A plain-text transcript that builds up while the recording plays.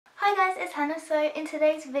Hi guys, it's Hannah. So in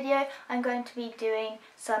today's video I'm going to be doing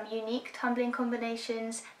some unique tumbling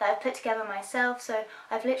combinations that I've put together myself. So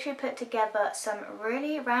I've literally put together some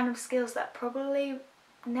really random skills that probably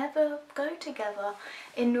never go together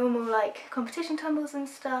in normal like competition tumbles and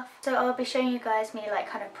stuff. So I'll be showing you guys me like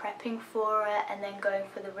kind of prepping for it and then going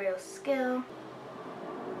for the real skill.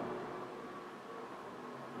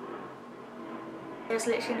 There's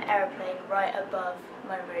literally an aeroplane right above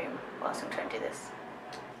my room whilst I'm trying to do this.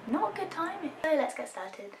 Not good timing. So let's get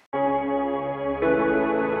started.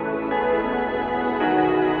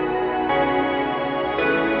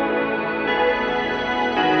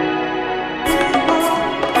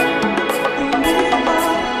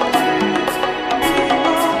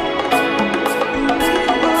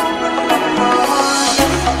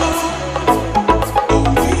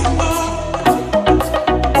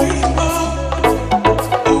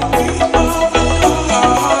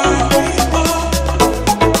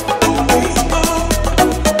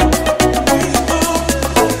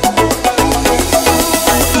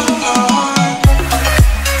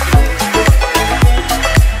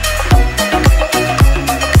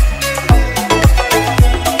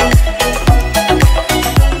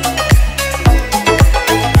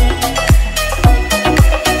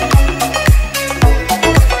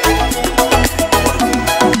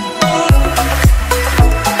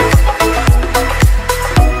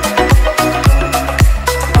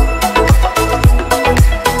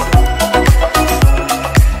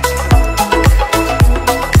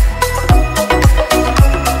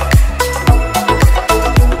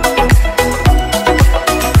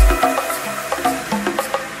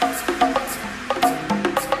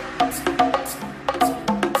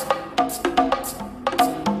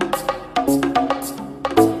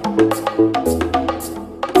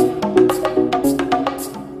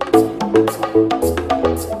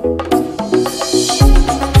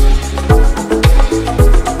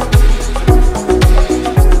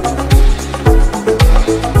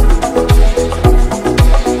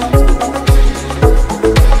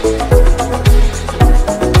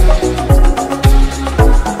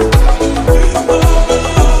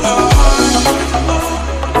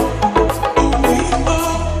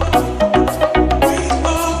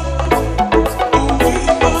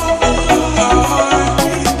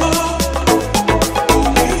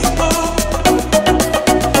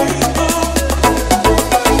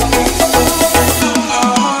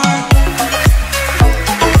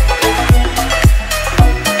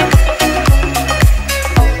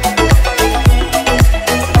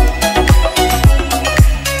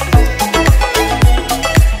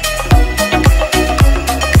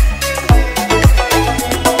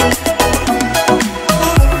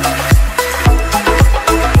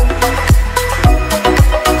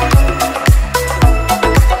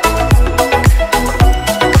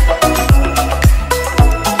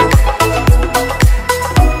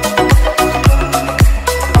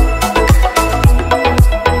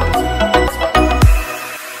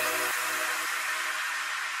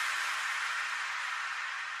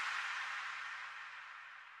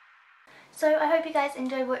 So I hope you guys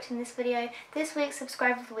enjoyed watching this video. This week's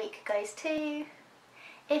subscriber of the week goes to...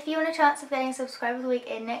 If you want a chance of getting subscriber of the week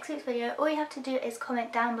in next week's video, all you have to do is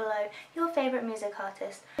comment down below your favourite music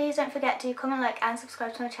artist. Please don't forget to comment, like and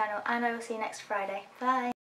subscribe to my channel, and I will see you next Friday. Bye!